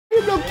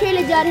हम लोग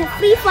खेले जा रहे हैं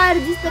फ्री फायर,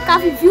 जिसपे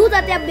काफी व्यूज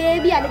आते हैं। मेरे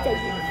भी आने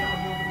चाहिए।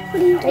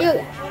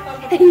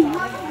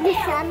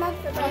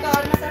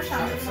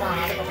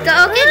 तो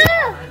ओके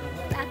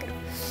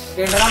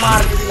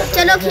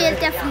चलो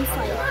खेलते हैं फ्री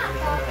फायर।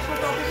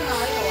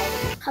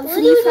 हम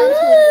फ्री फायर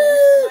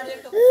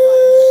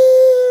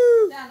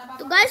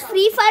तो गाइस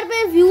फ्री फायर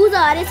पे व्यूज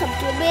आ रहे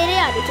सबके, मेरे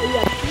आने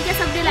चाहिए। ठीक है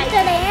सबने लाइक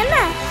करे हैं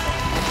ना।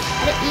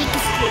 अरे ये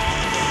किसको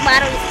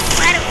मारो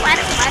मारो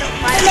मारो मारो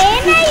मारो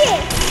लेना ये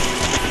लेना।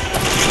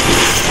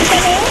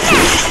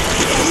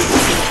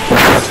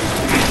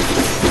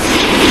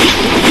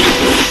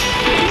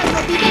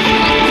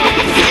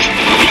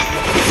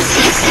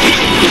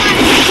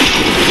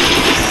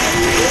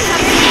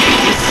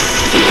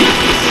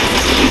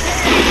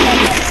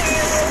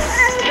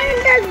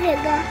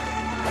 देगा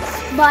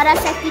 12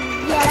 सेकंड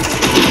 11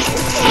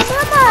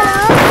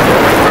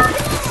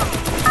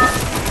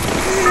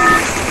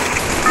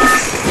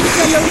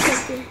 चलो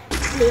चलते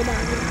ले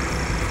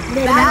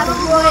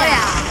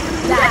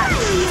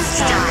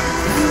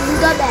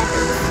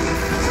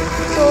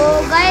तो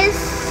गाइस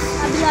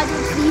अभी आज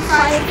फ्री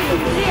फायर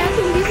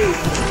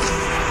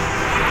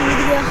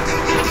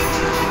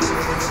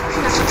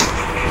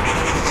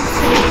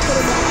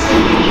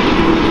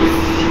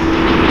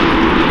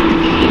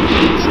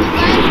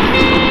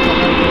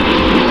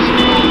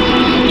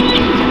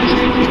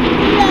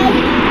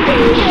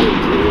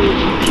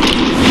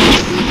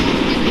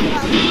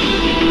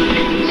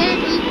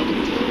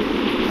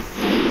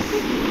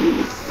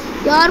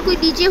यार कोई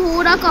डीजे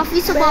हो रहा,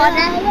 काफी सामान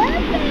है।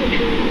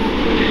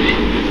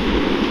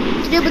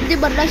 इतने बंदे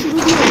बनना शुरू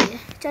भी हो गए।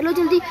 चलो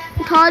जल्दी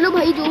उठा लो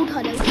भाई, जो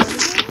उठाना है।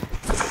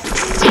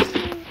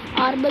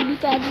 आर्मर भी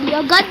पहन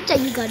लिया, गन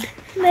चाहिए गन।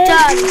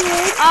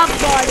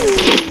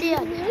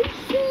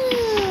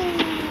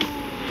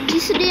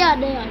 जिसने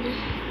आने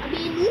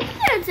अभी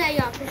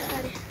यहाँ पे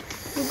सारे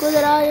रुको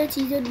जरा, ये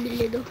चीजें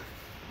मिलने दो।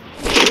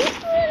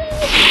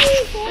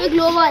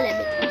 ग्लोबल है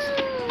मेरे पास।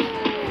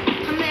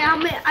 हमें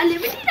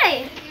अनलिमिटेड है,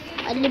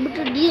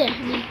 अनलिमिटेड नहीं है,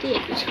 मिलते हैं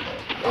कुछ।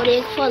 और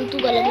एक फालतू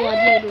का लगवा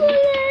दिया उन्होंने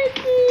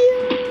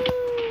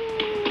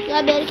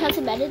यार। मेरे ख्याल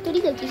से मैंने तो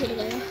नहीं गलती से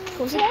लगाया,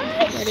 हो सकता है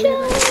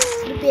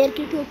रिपेयर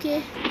किट होके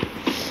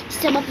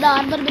इससे हम अपना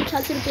आर्मर मेरे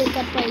ख्याल से रिपेयर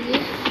कर पाएंगे।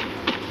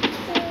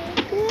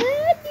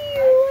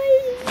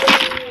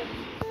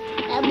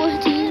 वो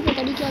चीज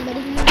पता नहीं क्या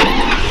मेरे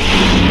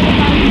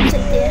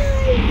चलते हैं।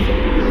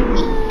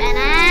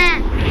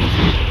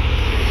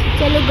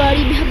 चलो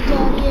गाड़ी भी हम जा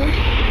रही है।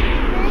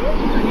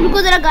 रुको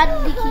जरा गाड़ी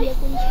दिखी है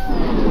कोई।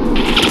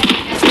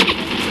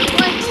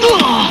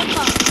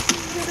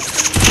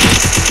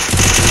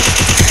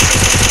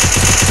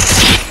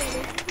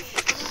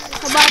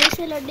 हमारे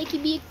से लड़ने की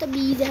भी एक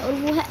तमीज है और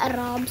वो है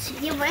आराम से।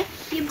 ये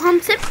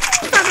हमसे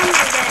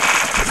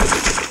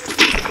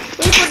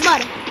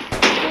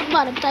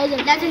मारा बताइए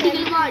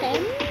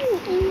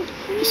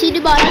किसी ने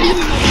मारा नहीं।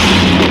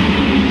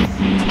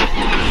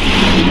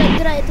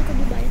 अंदर आए तो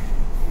कभी बाहर।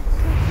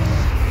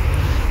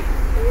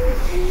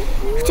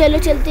 चलो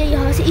चलते हैं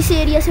यहाँ से, इस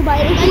एरिया से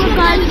बाहर।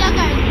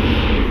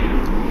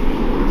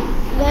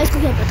 गैस को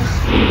क्या पता,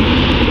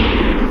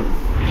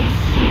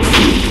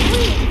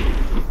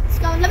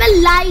 इसका मतलब है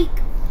लाइक,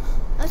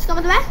 इसका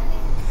मतलब है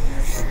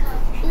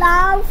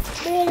लव।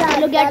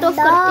 चलो गेट ऑफ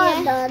करते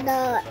हैं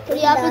और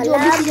यहाँ पे जो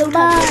भी चीजें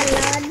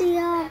उठाते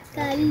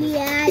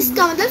हैं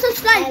इसका मतलब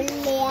सब्सक्राइब।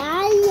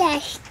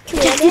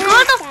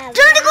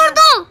 जल्दी कर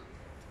दो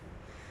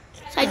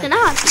साइड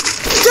ना,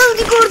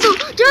 जल्दी कर दो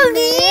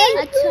जल्दी।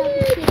 अच्छा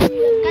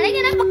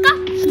करेंगे ना पक्का।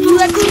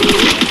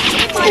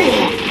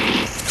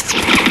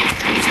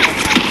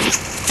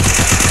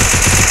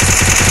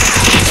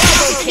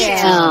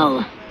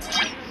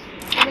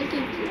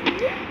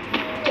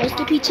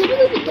 इसके पीछे भी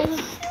कोई बिकता है।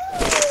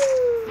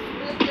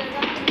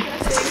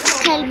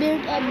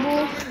 हेलमेट एम्बो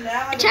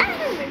अच्छा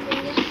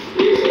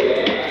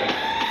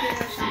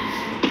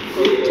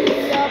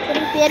यहाँ पर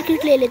रिपेयर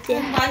किट ले लेते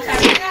हैं।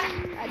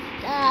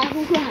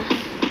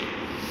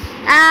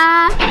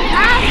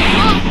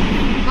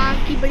 माँ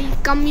की बड़ी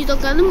कमी तो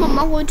कर,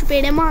 मम्मा को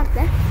चपेड़े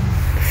मारता है,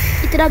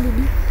 इतना भी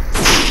नहीं।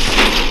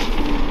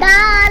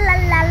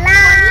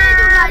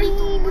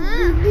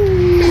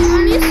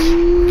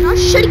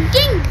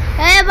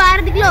 है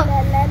बाहर निकलो,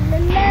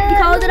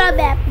 दिखाओ जरा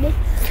मैप में।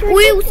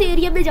 वही उस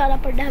एरिया में जाना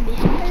पड़ना हमें।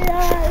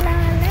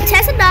 अच्छा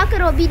ऐसा ना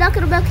करो, अभी ना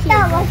करो, मैं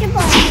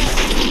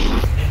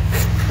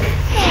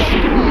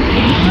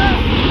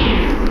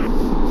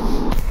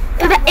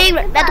एक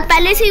मिनट, मैं तो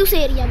पहले से ही उस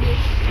एरिया में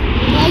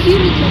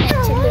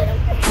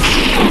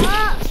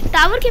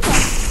टावर के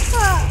पास।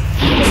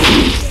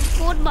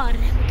 कौन मार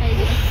रहा है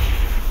बताइए।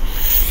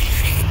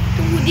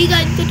 तो मुझे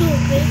गाइड को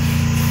ठोक रहे।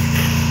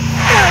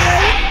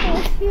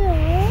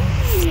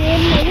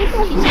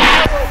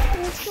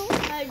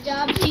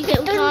 ठीक है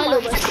उठा लो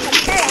बस।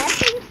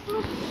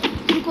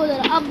 रुको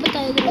जरा, अब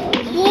बताओ जरा।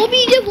 वो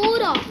भी जो वो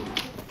रहा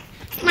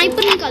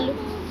स्नाइपर निकालो।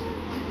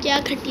 क्या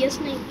खटिया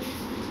स्नाइपर।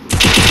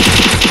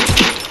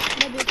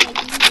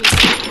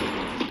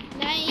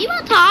 नहीं वो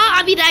था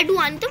अभी रेड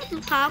वन तो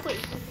था कोई।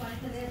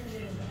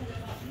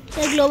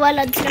 ग्लोबल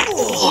लंच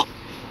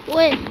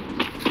ओए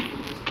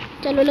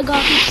चलो लगा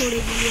के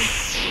छोड़ेगी ये।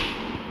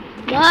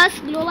 बस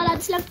ग्लोबल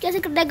अनसेलेक्ट कैसे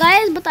करना है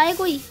गाइस बताए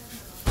कोई।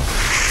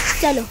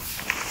 चलो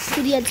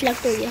खुद ही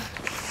अनसेलेक्ट हो गया।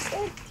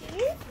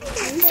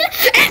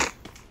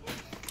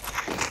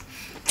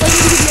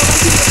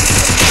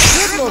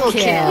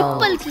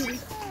 ट्रिपल किल,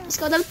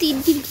 इसका मतलब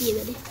 3 किल किए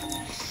मैंने।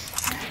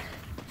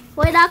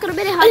 ओए ना करो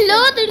मेरे हाथ। लो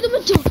तेरी तो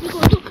मैं जोड़ी को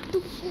तो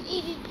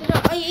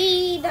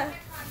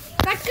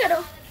कट करो।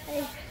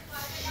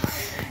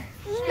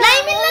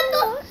 नहीं मिलना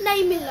तो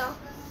नहीं मिलना।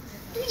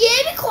 ये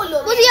भी खोलो।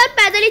 मुझे यार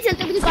पैदल ही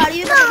चलते, मुझे गाड़ी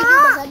में बैठने का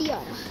मजा नहीं आ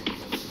रहा।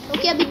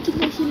 ओके अभी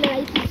कितनी सी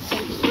लड़ाई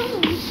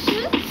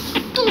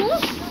तू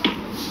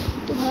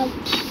भाग,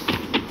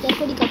 तेरे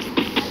को नहीं कर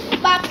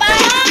पापा।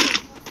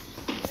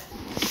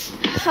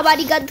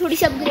 हमारी गन थोड़ी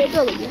सी अपग्रेड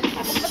हो गई है।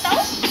 बताओ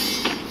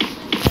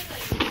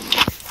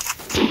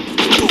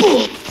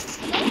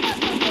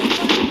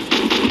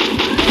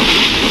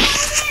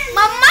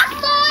मम्मा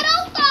कोरो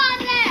उतार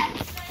रहा है।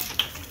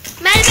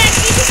 मैं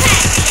बैटरी से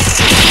फेंक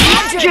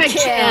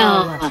दिया।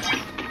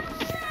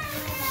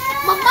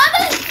 मम्मा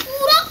ने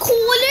पूरा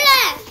खोल रहा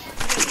है।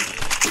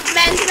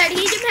 मैं से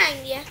बैटरी से फेंक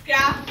दिया।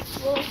 क्या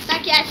वो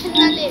ताकि एक्शन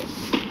ना ले।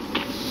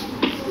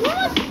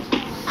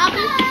 अब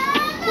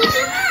कुछ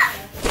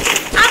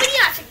अब नहीं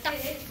आ सकता।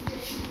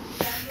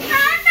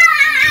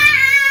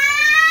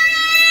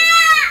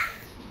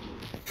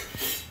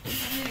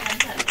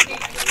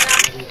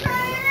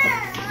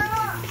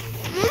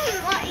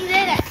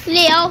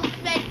 ले आओ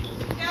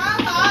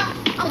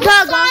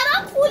धागा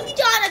खुल नहीं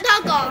जा रहा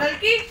धागा।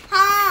 नलकी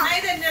हाँ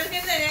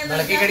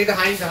नलकी कड़ी तो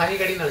हाई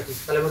कड़ी नलकी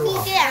चले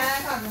बनवा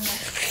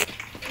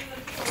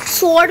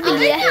शॉट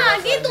मिली है।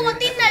 आगे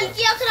 2-3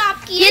 नलकियां खराब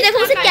की है। ये देखो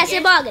इसे कैसे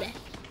भाग रहा है।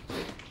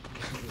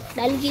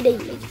 नलकी नहीं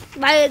मिलेगी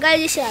भाई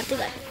गाइस इसे आते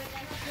गाइस।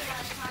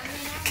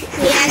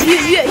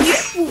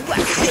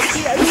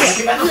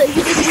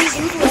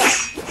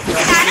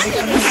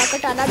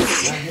 कटाना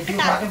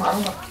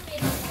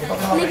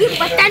लेकिन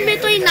बटन में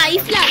तो ये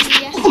नाइफ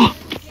लगी है।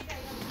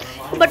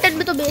 बटन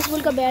में तो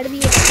बेसबॉल का बैट भी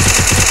है।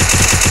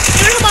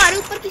 और हमारे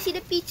ऊपर किसी ने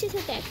पीछे से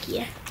अटैक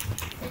किया है।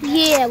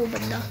 ये है वो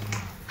बंदा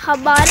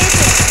हमारे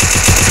से।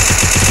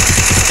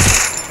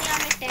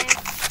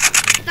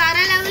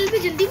 17 लेवल पे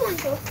जल्दी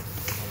पहुंचो।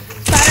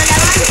 17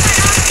 लेवल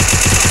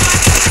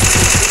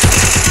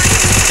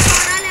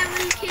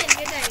खेल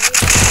के जाएंगे।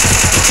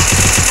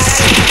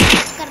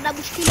 करना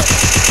मुश्किल होता है।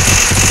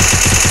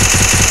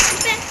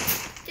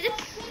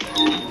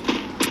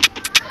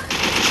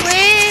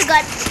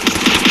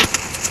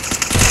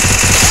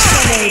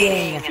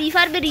 फ्री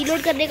फायर में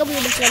रीलोड करने का मुझे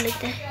मसला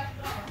लगता है।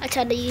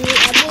 अच्छा नहीं ये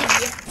अब हो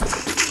गया।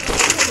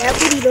 मैं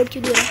आपको रीलोड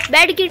क्यों नहीं हो रहा।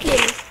 बैड किट ले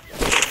लो,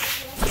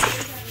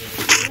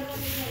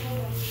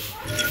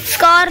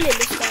 स्कार ले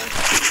लो, स्कार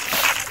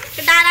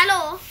कटारा लो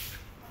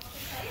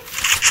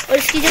और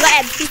इसकी जगह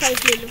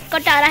MP5 ले लो।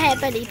 कटारा है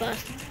पे नहीं पास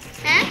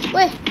है।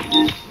 ओए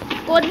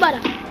कौन मारा।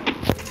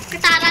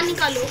 कटारा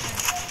निकालो।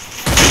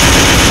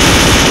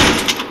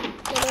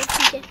 चलो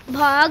ठीक है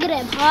भाग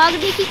रहे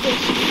भागने की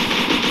कोशिश।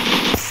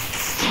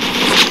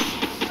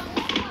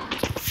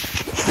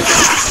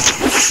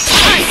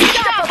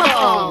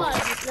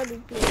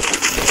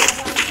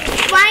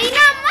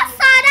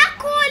 सारा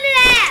खोल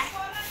रहा है।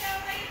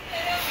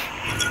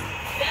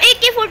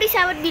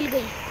 AK-47 मिल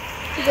गई।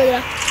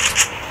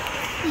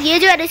 ये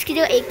जो है इसकी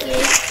जगह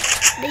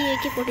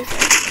AK-47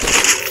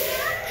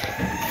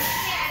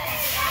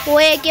 वो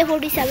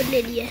AK-47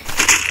 ले लिया।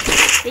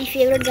 मेरी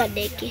फेवरेट गन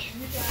है AK।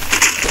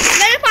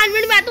 मैंने 5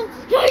 मिनट में आता हूँ।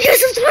 ये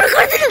सब थोड़ा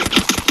कर देना।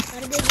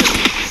 कर दे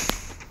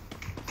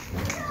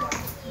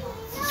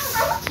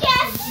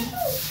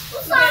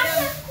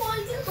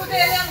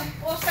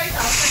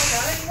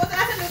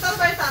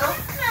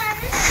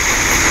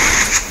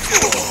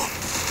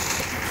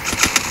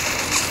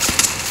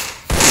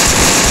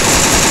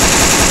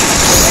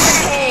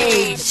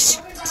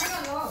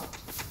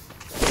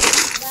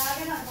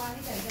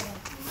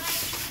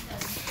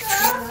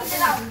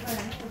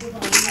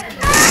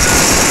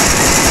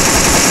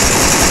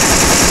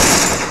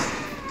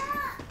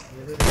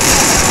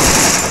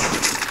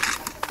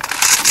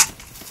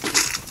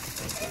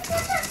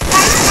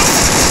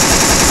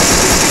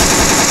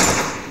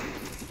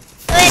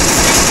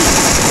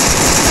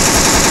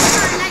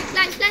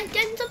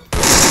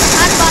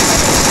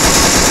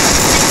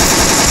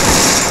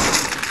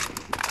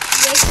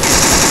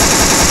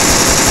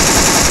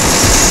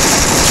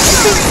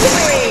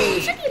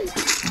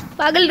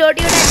पागल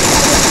रोटी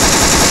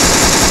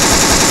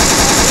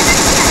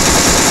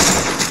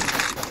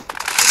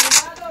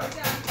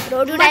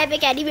उड़ाए पे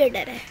कैरी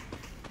बेटर है।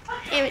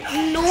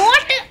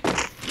 Not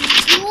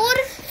your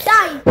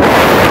type.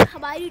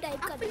 हमारी टाइप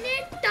का अपने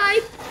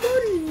टाइप को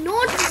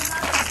नोट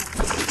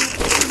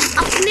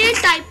अपने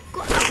टाइप को।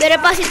 मेरे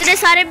पास इतने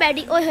सारे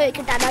बैटिंग। ओए होए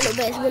कटाना लो।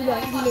 बेसबॉल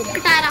बैट भी ले।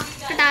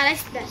 Katara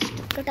is best.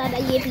 कटारा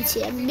ये पीछे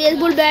है।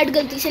 बेसबॉल बैट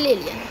गलती से ले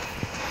लिया।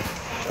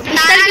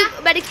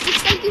 मैंने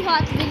पिस्टल की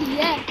हाथ में ली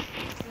है।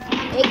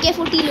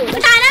 AK-40 लो।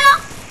 कटाना लो।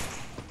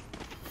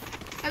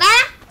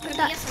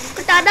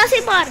 कटाना से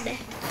मार दे।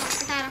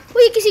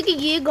 कोई किसी की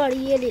ये गाड़ी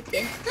ये लेते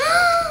हैं।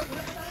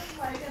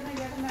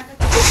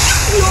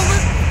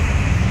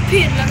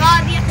 फिर लगा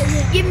दिया।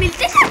 ये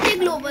मिलते थे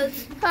ग्लोबल्स।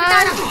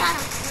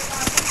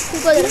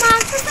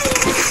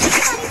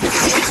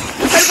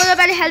 तो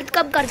पहले हेल्थ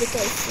कम कर देते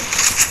हैं इससे।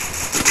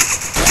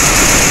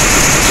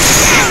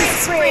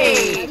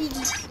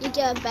 ये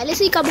क्या पहले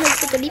से ही कम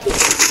हेल्थ करनी थी,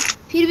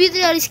 फिर भी तो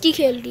यार इसकी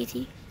खेल रही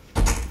थी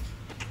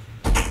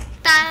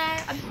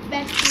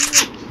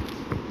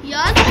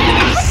यार।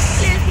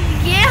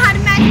 ये हर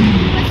मैच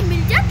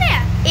मिल जाते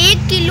हैं।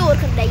 1 किलो और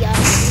करना है यार,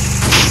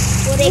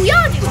 और एक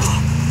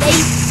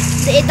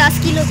नहीं 10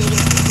 किलो देंगे।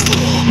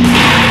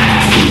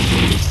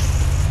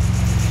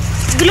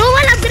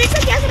 ग्लोबल अपग्रेड का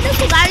क्या करते हैं,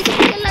 उसको गाड़ी से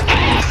निकलना है।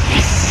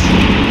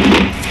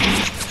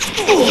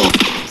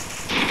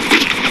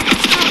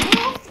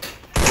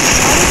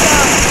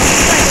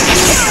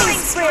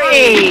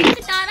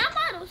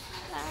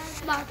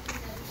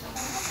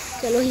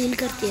 चलो हील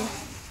करते हैं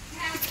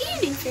इसकी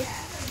हीलिंग से।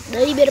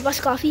 नहीं मेरे पास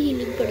काफ़ी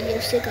हीलिंग पड़ी है,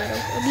 उससे कर रहा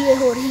हूँ। अभी ये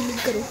और हीलिंग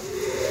करो,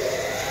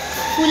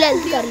 फुल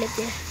हेल्थ कर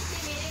लेते हैं।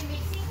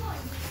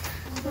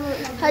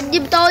 हाँ जी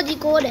बताओ जी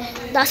कौन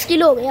है। 10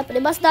 किलो हो गए अपने,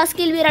 बस 10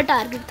 किलो मेरा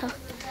टारगेट था।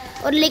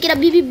 और लेकिन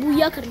अभी भी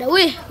बूया करना है।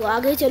 ओए वो आ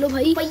गए, चलो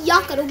भाई भैया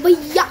करो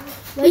भैया।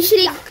 भाई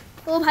श्रिंक,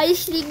 ओ भाई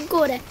श्रिंक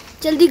हो रहा है,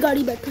 जल्दी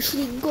गाड़ी बैठो,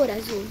 श्रिंक हो रहा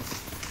है जोन।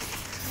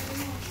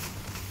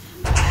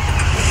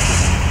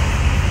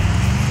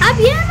 अब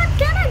ये मत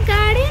कहना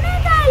गाड़ी नहीं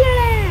चल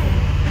रहा है।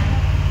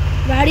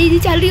 गाड़ी नहीं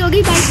चल रही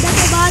होगी बाइक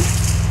के बाद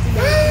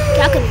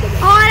क्या करोगे।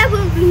 और अब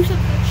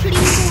श्रिंक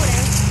हो रहा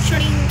है,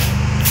 श्रिंक।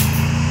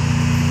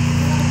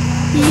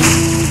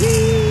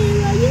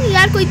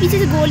 यार कोई पीछे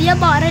से गोलियां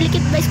मार रहा है,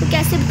 लेकिन मैं इसको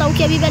कैसे बताऊं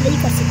कि अभी मैं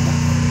नहीं कर सकता।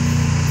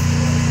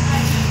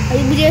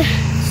 अभी मुझे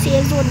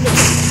सेफ जोन में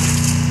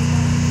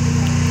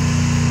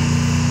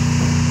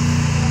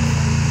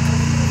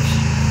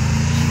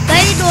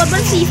भाई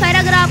नॉर्मल फ्री फायर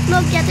अगर आप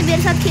लोग क्या तो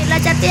मेरे साथ खेलना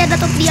चाहते हैं ना,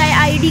 तो अपनी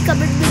आईडी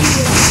कमेंट में नहीं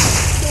देना।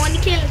 कौन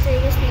खेलना चाहिए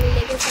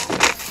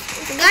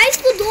गाइस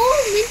को 2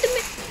 मिनट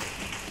में।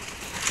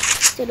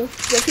 चलो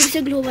तो फिर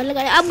से ग्लोबल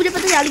लगाया। अब मुझे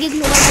पता चल गया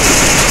ग्लोबल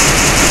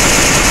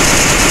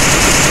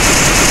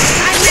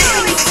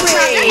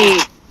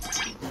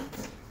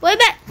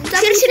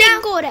फिर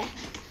श्रिंक हो रहा है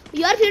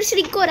यार, फिर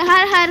श्रिंक हो रहा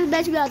है। हर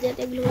मैच में आ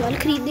जाते हैं ग्लोबल,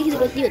 खरीदने की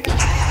जरूरत नहीं होती।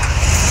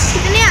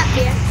 कितने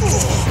आते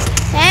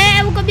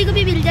हैं वो कभी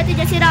कभी मिल जाते,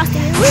 जैसे रास्ते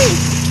में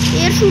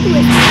एयर शूट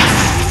हुए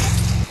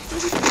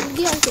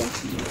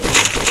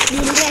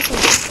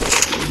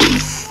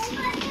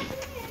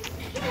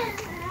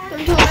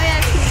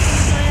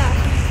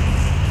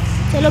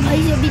चलो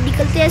भाई अभी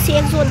निकलते हैं,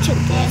 सेफ जोन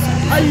चलते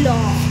हैं।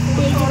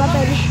 अल्लाह एक जगह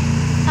पहले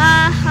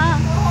हाँ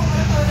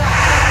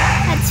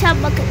अच्छा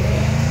मेरे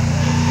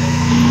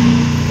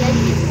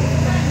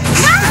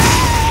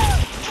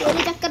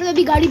चक्कर में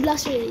भी गाड़ी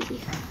ब्लास्ट हो रही थी।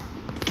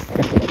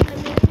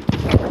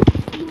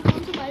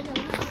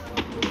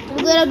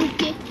 रुक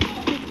के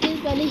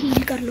पहले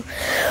हील कर लो।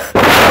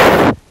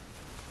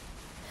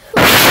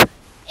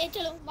 ए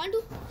चलो मांडू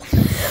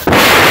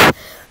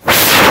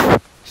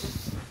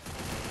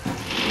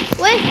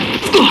ओए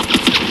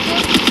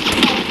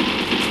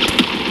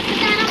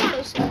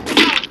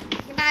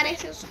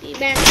उसकी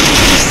बैंड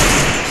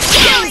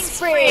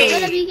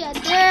अभी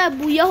कहते हैं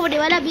बूया होने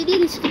वाला, अभी नहीं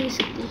रिस्क ले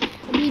सकती।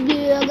 अभी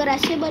भी अगर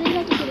ऐसे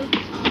बनेगा तो फिर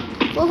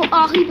वो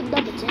आखिरी बंदा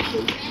बचा है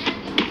कोई।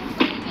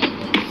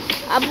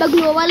 अब मैं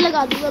ग्लोबल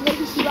लगा दूंगा अगर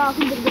किसी का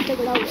आखिरी बंदा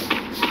तगड़ा हुआ।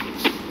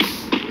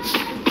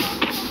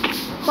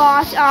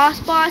 आस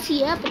पास ही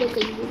है अपने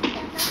कहीं वो,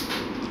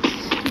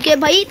 क्योंकि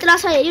भाई इतना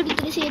सा एरिया,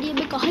 इतने से एरिया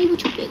में कहाँ ही वो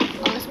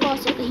छुपेगा। आस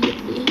पास है कहीं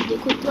अपने,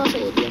 देखो इतना सा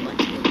एरिया बच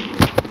गया।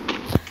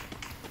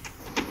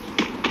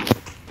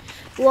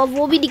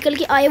 वो भी निकल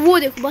के आए, वो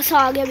देखो बस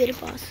आ गया मेरे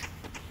पास।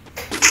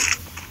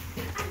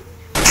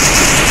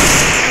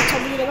 अच्छा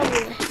मुझे लगा वो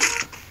है।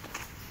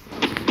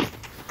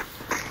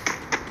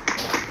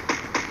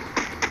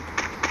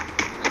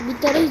 अभी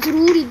तरह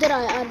जरूर इधर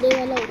आने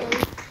वाला होगा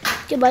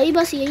कि भाई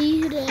बस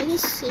यही रहेगा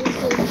सेफ।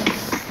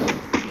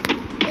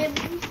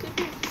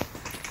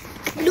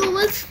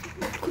 ग्लोबल्स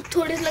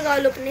थोड़े से लगा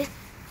लो अपने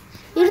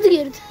इर्द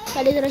गिर्द,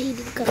 पहले जरा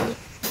हीलिंग कर ले।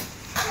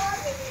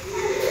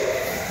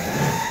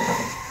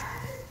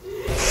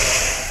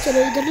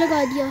 चलो इधर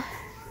लगा दिया,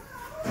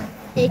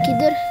 एक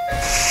इधर,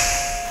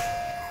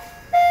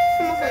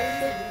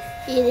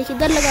 ये देख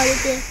इधर लगा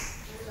देते हैं,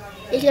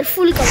 एक इधर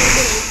फुल कवर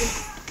दे देते।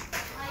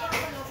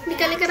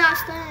 निकलने का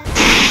रास्ता है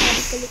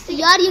तो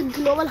यार ये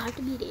ग्लोबल हट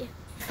भी रही है।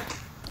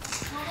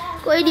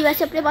 कोई नहीं,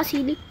 वैसे अपने पास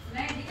हीलिंग।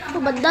 वो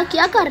बंदा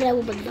क्या कर रहा है,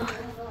 वो बंदा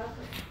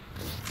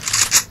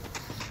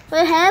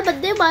है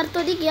बंदे मार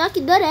तो नहीं गया,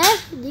 किधर है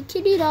दिख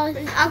ही नहीं रहा।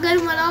 अगर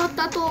मरा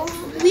होता तो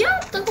बुया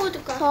अब तक हो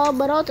चुका। हाँ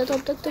मरा होता तो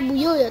अब तक तो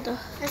बुया हो जाता।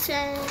 अच्छा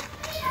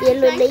ये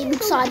लो नहीं,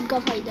 नुकसान का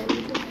फायदा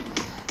नहीं। तो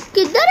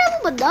किधर है वो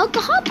बंदा,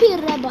 कहाँ फिर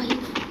रहा है बाहर,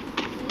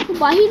 वो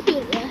बाहर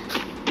फिर रहा है।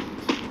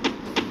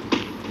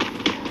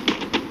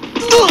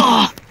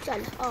 चल आ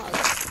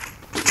गया।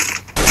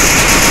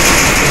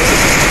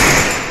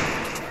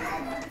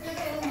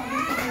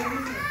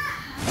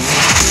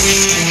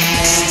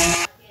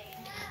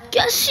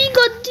 कैसी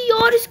गद्दी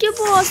यार इसके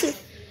पास,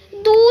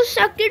 2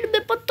 सेकंड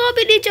में पता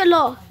भी नहीं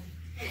चला।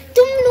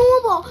 तुम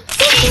नूब हो,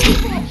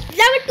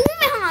 लेवल 2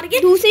 में हार गए।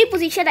 दूसरी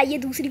पोजीशन आई है,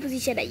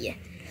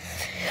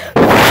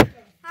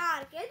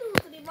 हार के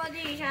दूसरी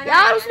पोजीशन।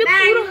 यार उसने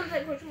पूरा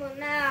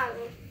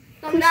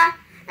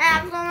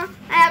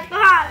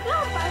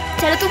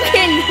चलो तुम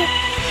खेल लो।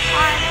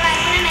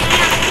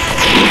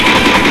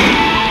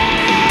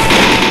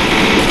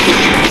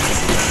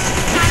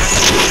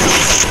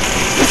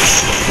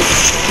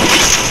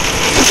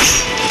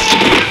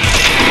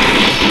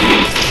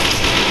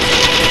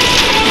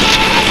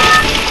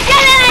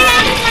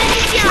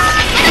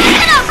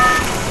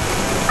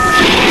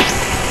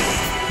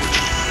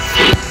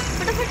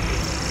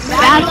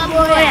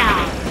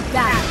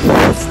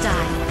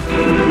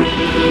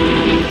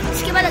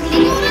 इसके बाद अगली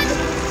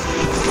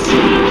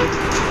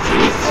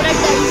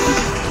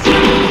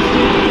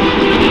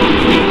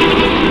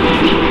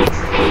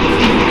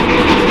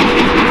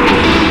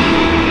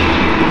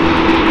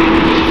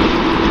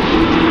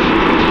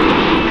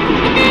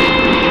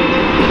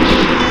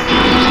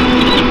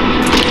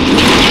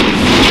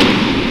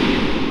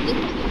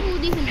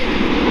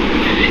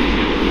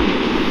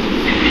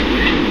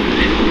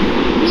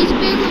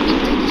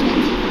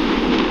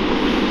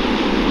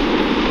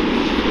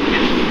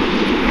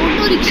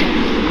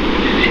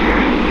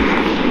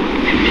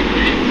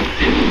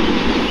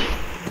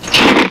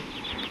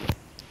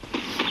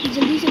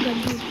जल्दी से कर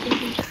दो।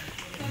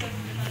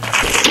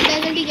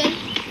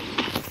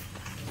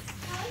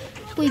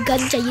 कोई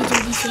गन चाहिए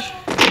जल्दी से।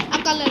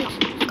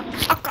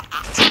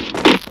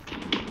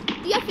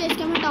 या फेस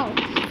कैम हटाओ,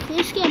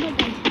 फेस कैम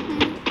हटाओ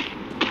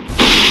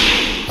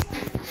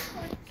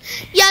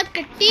यार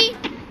कट्टी।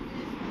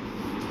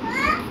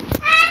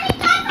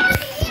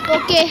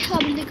 ओके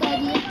हम दिखा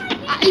दिए।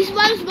 इस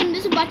बार उस बंदे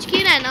से बच के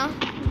रहना,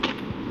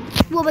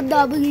 वो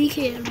बंदा अब ही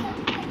खेल रहा।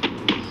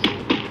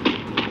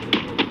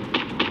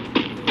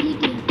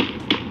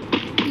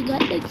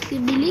 से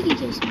मिलेगी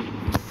क्या इसमें?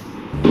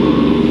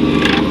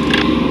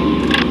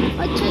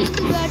 अच्छा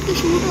इसको बैठ के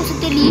शूट हो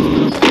सकते, लीव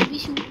करो यार, अभी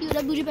शूट नहीं हो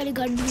रहा। मुझे पहले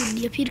गन ढूंढ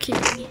दिया फिर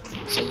खेलेंगे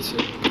सही से।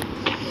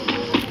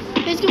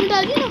 फेस क्यों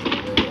डाल दिया ना,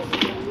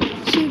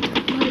 शूट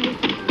भागो,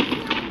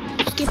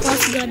 उसके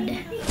पास गन है,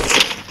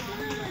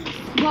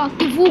 भाग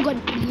के वो गन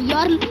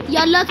यार।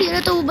 या अल्लाह खेल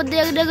रहा तो वो बंदे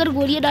अगर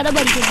गोलियां डाला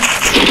बंद कर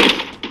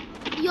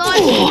यार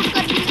शूट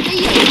करने में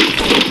नहीं है।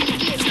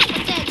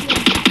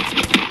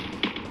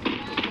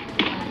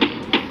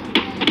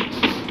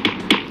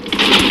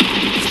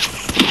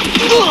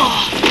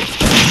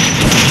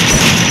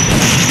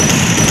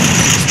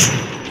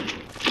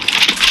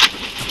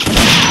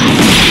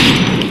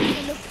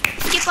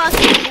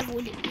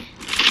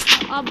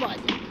 अब आ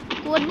जा,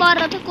 कौन मार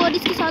रहा था, कौन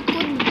इसके साथ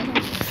कौन मिला था?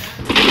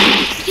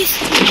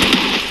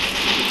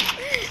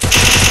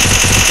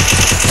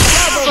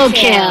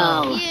 ये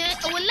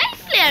ऑनलाइन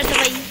प्लेयर था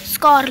भाई,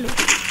 स्कोर लो।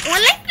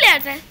 ऑनलाइन प्लेयर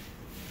है,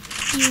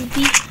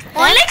 यूपी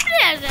ऑनलाइन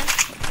प्लेयर है।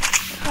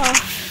 हाँ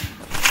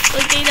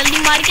कोई कहीं जल्दी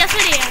मार कैसे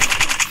रहे यार,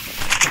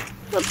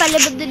 वो पहले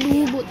बंदे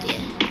नूब होते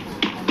हैं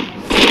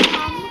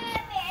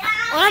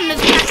और हमने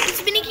तो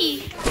प्रैक्टिस भी नहीं की।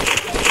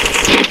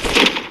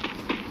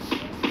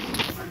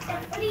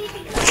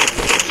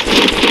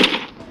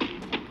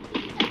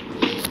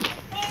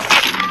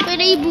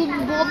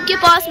 बॉब के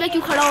पास मैं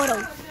क्यों खड़ा हो रहा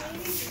हूँ?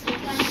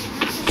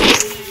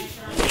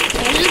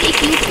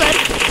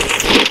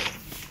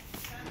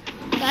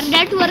 यार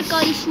नेटवर्क का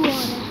इशू आ रहा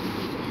है।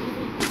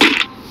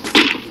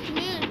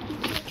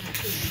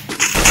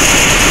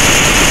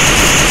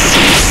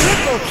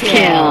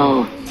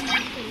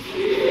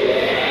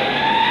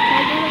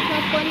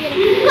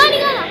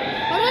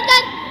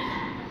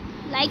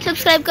 लाइक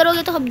सब्सक्राइब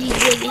करोगे तो हम जीत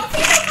जाएंगे।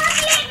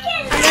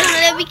 अगर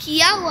उन्होंने अभी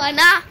किया हुआ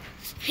ना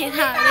फिर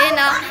हारे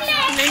ना,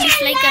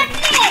 डिसलाइक कर।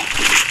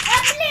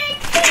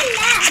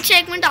 अच्छा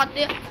 1 मिनट आते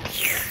हैं।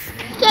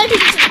 चल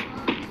ठीक है,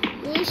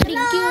 ये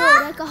श्रिंकी हो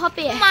रहा है, कहाँ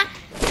पे है?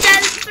 चल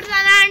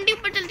आंटी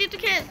ऊपर चलती तो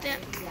खेलते हैं।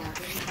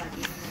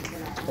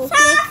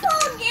 ऊपर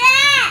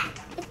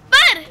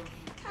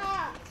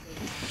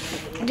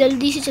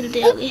जल्दी से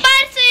चलते आगे,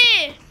 ऊपर से।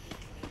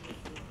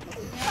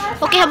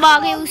 ओके हम आ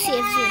गए उस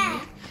सेफ जोन में।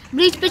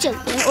 ब्रिज पे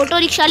चलते हैं, ऑटो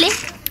रिक्शा ले।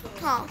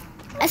 हाँ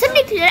ऐसे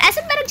नहीं,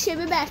 ऐसे मैं रिक्शे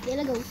में बैठने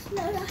लगा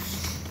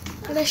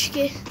रश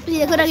के।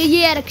 देखो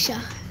ये है रक्षा,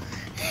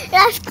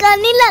 रास्ता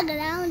नहीं लग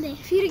रहा मुझे।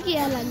 फिर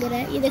क्या लग रहा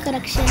है? ये देखो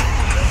रक्षा,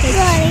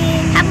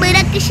 अब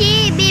रक्षे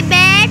में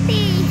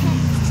बैठे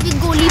ये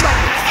गोली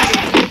मारी,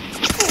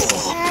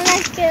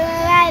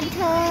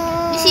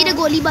 इसी ने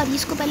गोली मारी,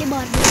 इसको पहले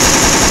मार दो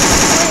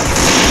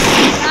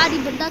यार। ये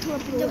बंदा थोड़ा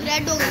जब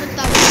रेड हो गया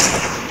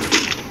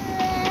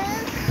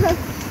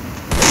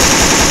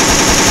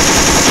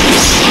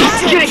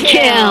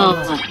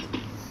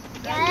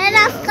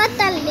रास्ता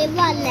चलने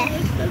वाला है,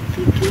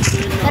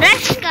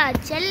 रश का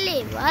चलने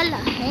वाला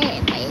है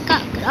भाई का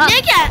ग्राफ। ये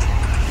क्या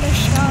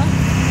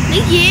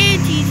नहीं, ये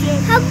चीज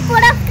हम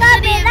पूरा का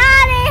बना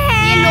रहे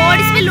हैं। ये लोड,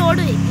 इसमें लोड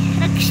होगी।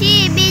 रक्षे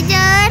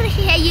बेजार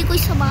है, ये कोई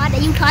सामान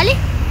है, ये उठा ले।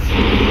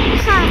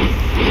 हाँ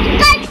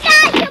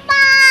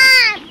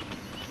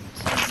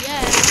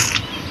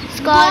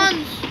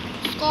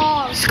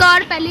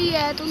स्कार पहले ही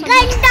है तो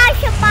गंदा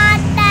सामान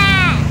है।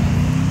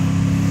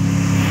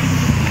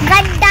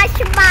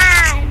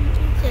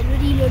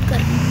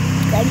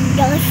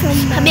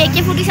 हमें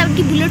AK-47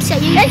 की बुलेट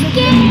चाहिए।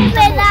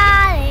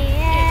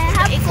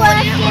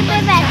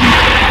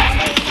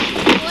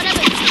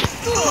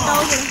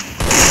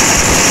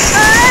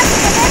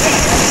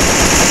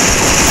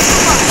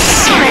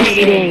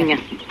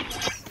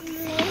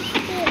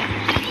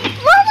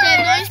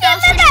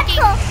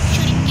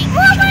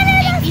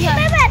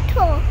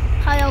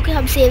 हाँ ओके,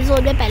 हम सेफ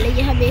जोन में पहले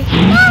ये हमें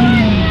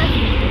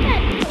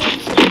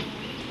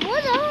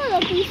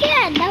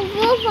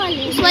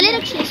उस वाले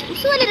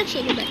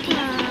रक्षे में बैठे।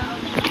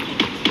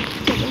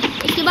 चलो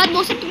इसके बाद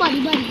मौसम तुम्हारी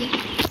बारी है।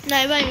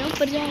 नहीं भाई मैं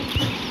ऊपर जाऊँ।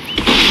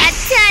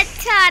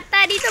 अच्छा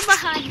आता नहीं तो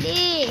बहाने।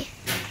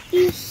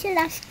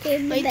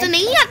 भाई तो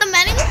नहीं आता,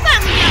 मैंने नहीं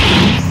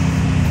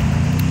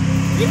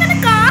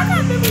कहा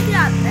मुझे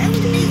आता है,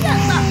 मुझे नहीं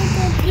आता।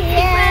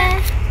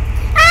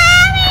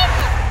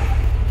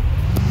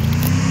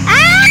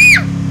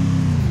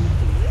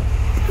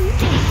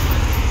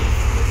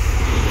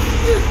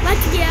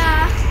 बच गया।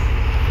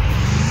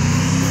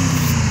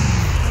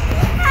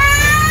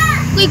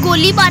 कोई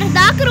गोली मार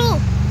ना करो,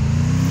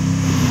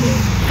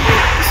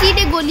 किसी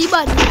ने गोली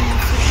मारी।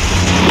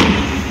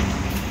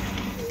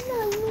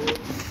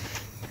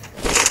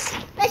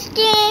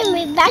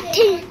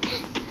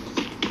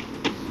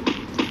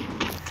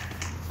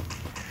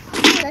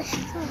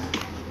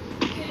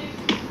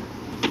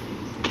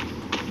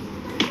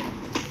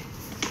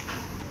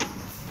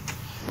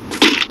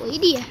 कोई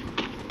नहीं है।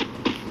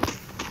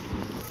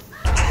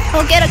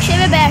 ओके रक्षे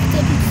में बैठते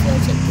हैं,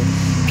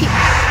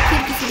 फिर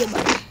किसी के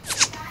बाद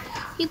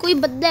ये कोई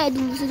बंदा है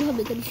दूर से जो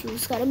हमें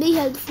कंफ्यूज कर रहा है। मेरी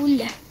हेल्थ फुल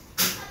है।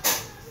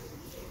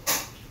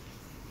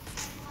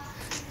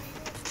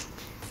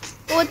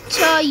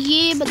 अच्छा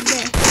ये बंदा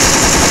है।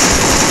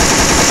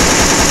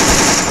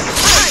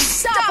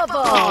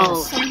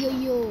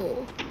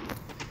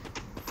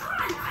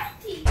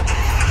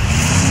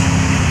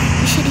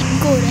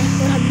 शरीक हो रहा है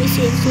और हम भी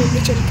सेफ जोन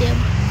में चलते हैं।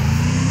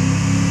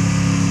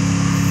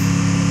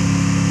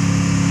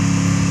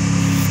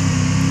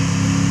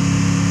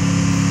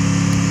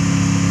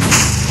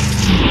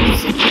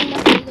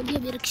 अब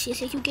हमें रक्षे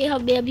से, क्योंकि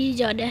हमें अभी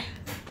जाना है।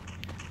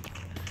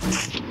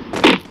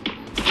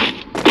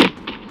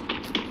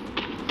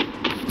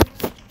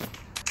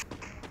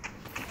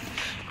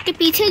 के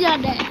पीछे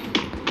जाना है।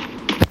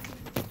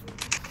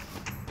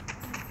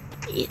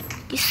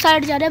 किस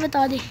साइड जाना है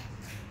बता दे।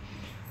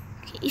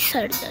 इस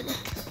साइड जाना है।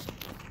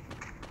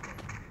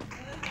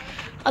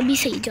 अभी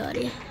सही जा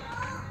रहे हैं।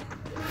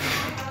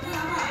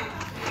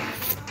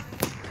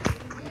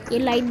 ये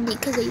लाइन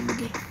दिख गई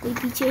मुझे।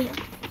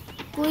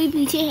 कोई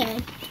पीछे है।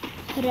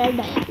 रेड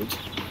आया कुछ।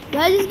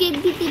 यार इस गेम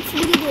की टिप्स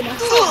मुझे देना।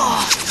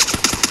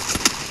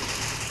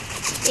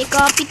 एक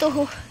आप ही तो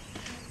हो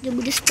जो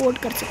मुझे सपोर्ट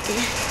कर सकते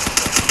हैं।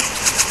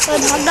 तो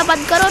भागना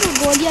बंद करो और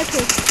गोलियां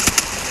ठोक।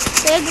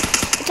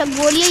 अच्छा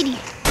गोलियां ही नहीं।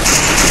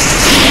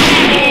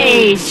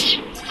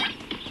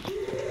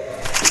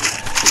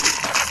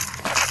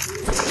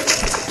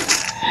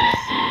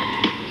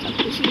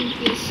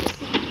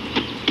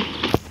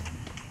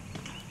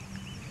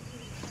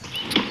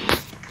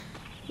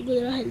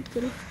 हेल्प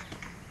करो।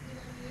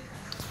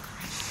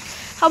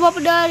 हम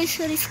अपना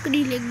रिस्क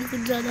नहीं लेंगे कुछ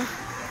ज्यादा।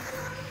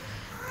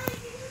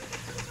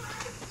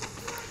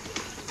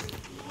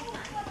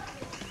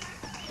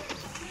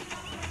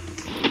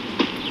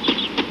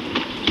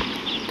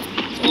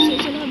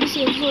 चलो हमें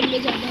सेफ जोन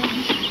में जाना है।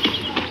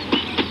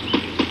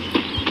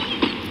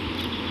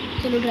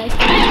 चलो ड्राइव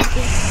करते हैं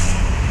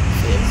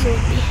सेफ जोन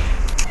में।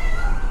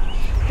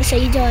 तो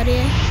सही जा रहे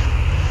हैं।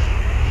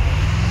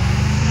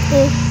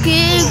 ओके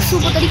 100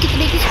 पता नहीं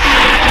कितने की स्पीड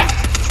है।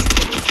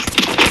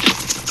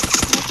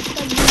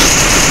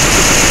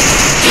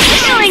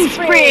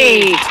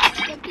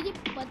 जबकि ये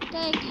पता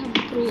है कि हम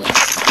प्रो है।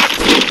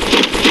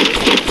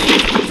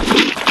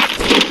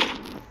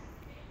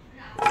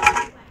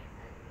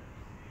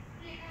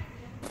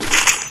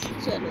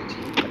 चलो जी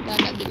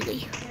कटाना गिर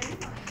गई।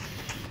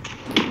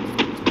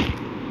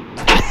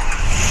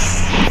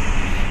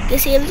 ये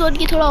सेफ जोन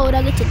की थोड़ा और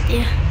आगे चलते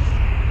हैं।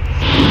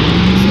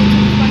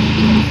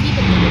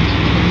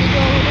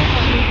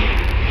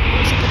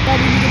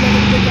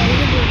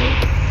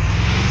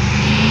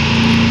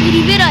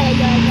 रिवर आया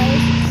यार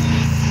गाइस।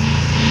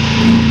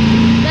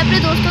 मैं अपने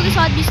दोस्तों के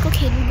साथ भी इसको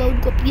खेलूंगा,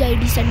 उनको अपनी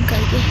आईडी सेंड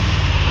करके।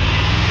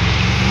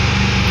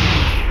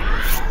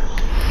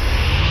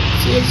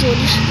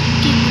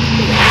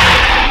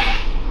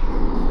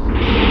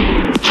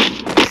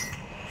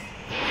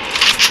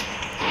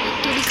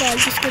 निकाल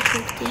जिसको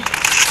ठोकते हैं।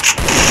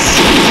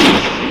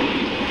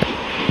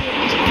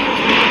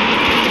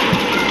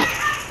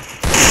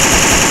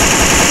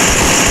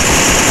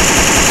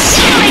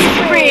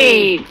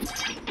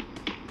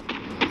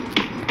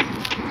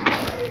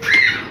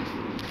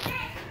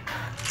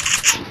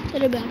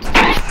 चलो बैठ।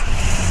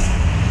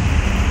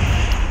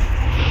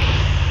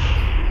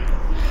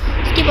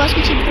 इसके पास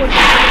कुछ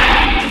इम्पोर्टेंट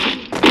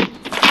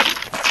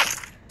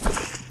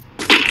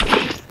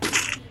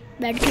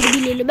बेड किट भी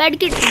ले लो। बेड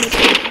किट भी ले लो।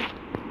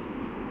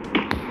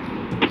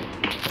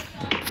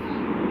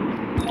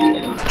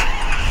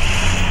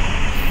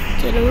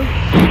 चलो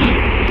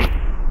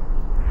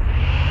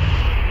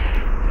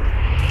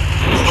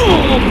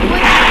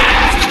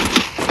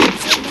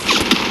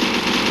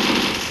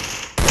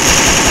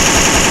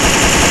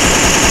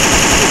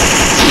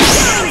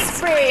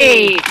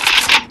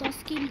 10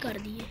 किल कर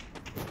दिए।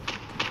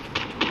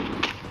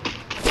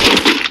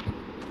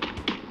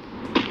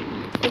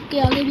 ओके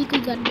आगे भी कोई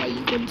गन है,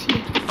 ये कौन सी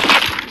है?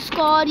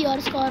 स्कार यार,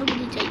 स्कार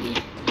मुझे चाहिए।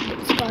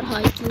 स्कार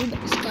हाई क्यूब,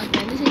 स्कार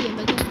पहले से ही है।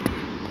 मैं क्या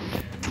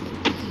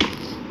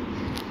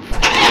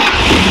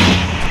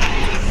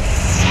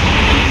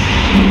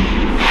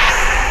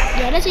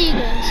जाना चाहिए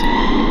गैस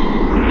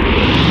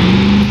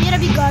यार।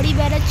 अभी गाड़ी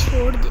मेरा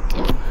छोड़ देते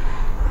हैं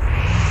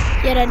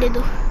यार, आने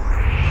दो।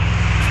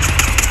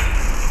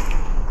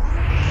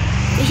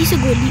 यहीं से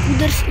गोली,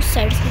 उधर उस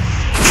साइड से।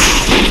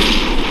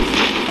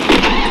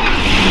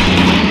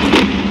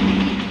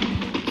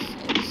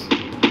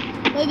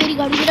 भाई मेरी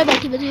गाड़ी में ना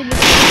बैठी बची, गाड़ी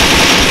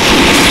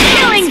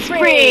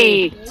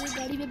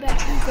में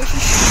बैठने की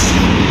कोशिश,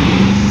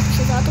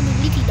 सजा तो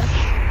मिली थी ना।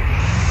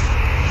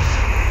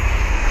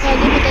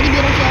 आगे पता नहीं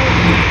मेरा क्या होगा।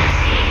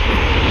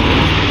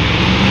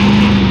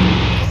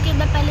 ओके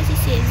मैं पहले से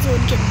सेफ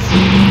जोन के अंदर।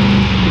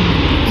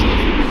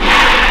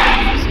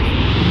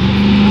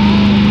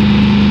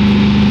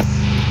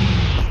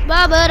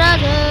 बाबर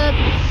आजम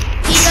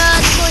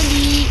विराट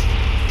कोहली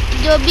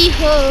जो भी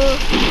हो,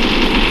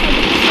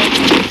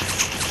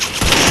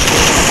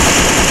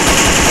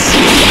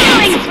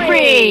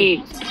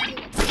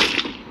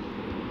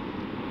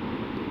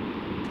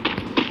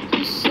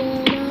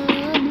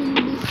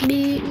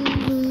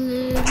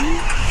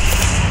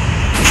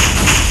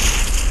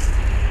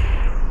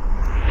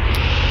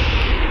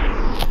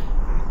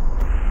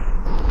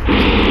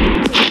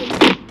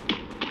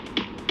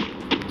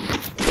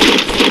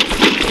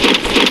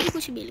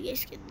 कुछ मिल गया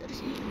इसके अंदर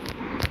से।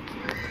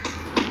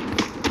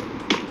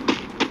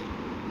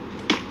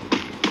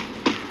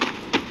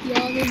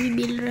 यहाँ भी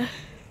मिल रहा है।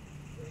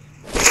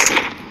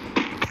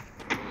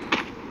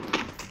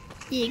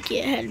 ये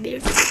क्या है?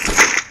 हेलमेट।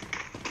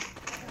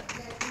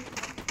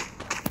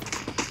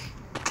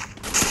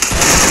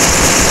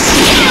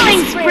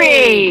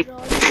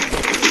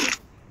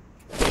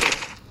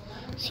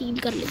 सील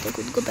कर लेते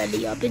खुद को पहले,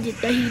 यहाँ पे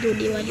जितना ही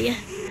होने वाली है।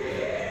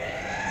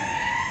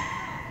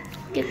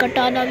 कि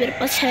कटाना मेरे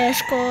पास है,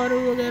 स्कोर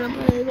वगैरह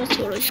पड़ेगा,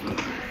 छोड़ो इसको।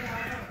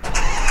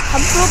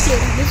 हम प्रो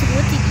प्लेयर, हमें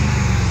जरूरत ही नहीं।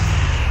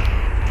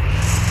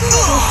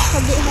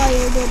 हाँ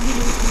ये दो भी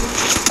नहीं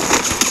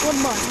और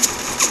मार।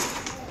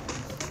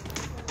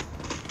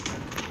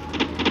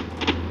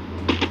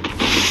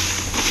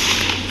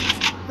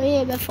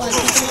 ये मैं फाड़ एक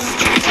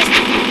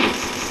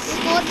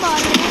और मार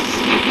रहा हूँ।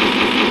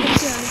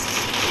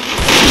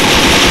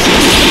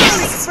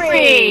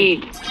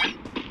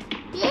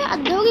 ये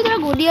अंधों की तरह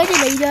गोलियां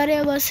चलाई जा रहे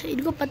हैं, बस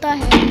इनको पता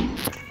है।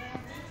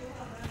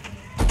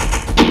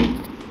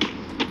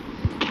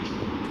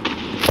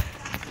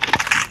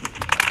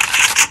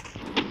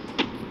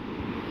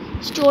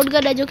 शॉट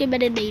गन है जो कि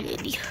मैंने नहीं ले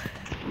ली।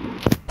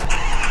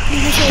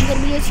 मुझे शॉट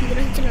गन भी अच्छी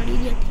तरह से चलानी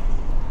नहीं आती।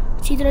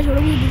 अच्छी तरह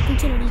छोड़ो, मुझे बिल्कुल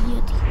चलानी नहीं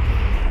आती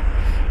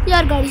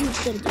यार। गाड़ी से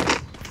उतर जाओ,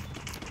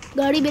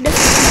 गाड़ी में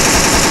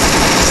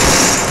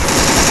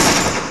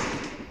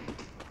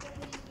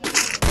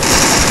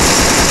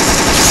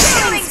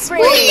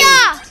बूया।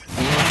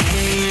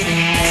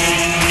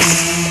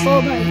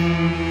 ओ भाई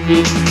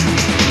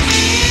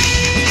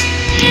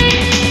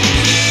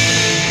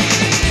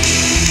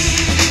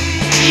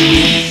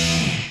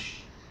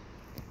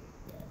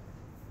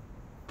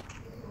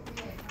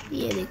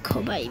ये देखो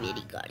भाई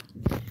मेरी गाड़ी।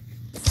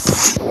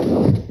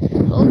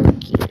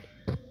 ओके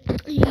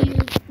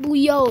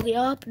बूया हो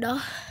गया अपना।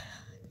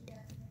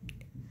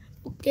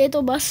 ओके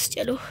तो बस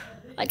चलो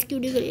आज की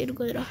वीडियो करिए,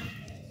 रुको जरा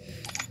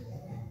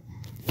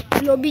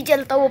लॉबी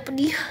चलता हूँ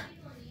अपनी।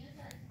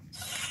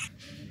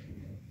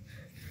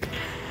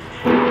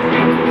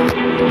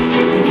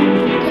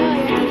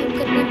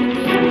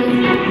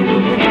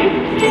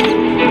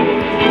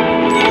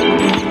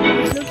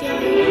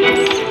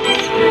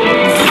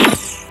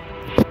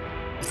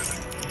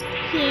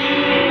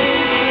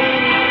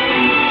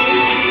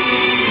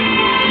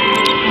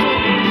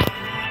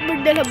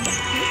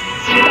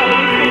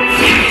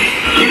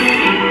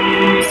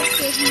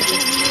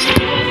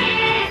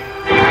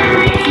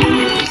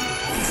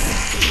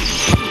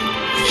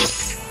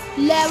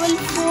 Level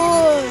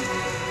 4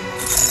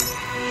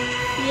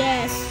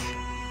 yes.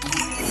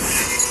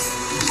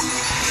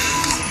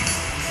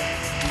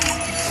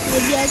 ये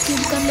भी अचीव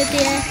कर लेते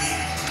हैं।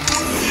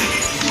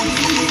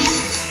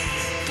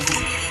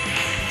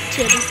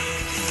 चलो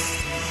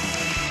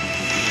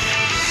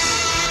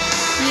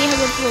ये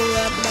हमें हो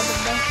गया अपना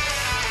बंदा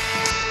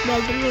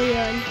बैटल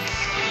रॉयल।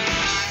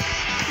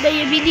 नहीं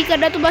ये भी नहीं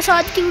करना, तो बस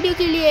आज की वीडियो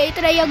के लिए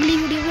इतना ही। अगली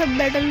वीडियो में हम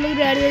बैटल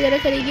रॉयल वगैरह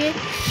करेंगे।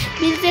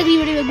 मिलते हैं अगली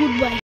वीडियो में।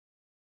 Good bye.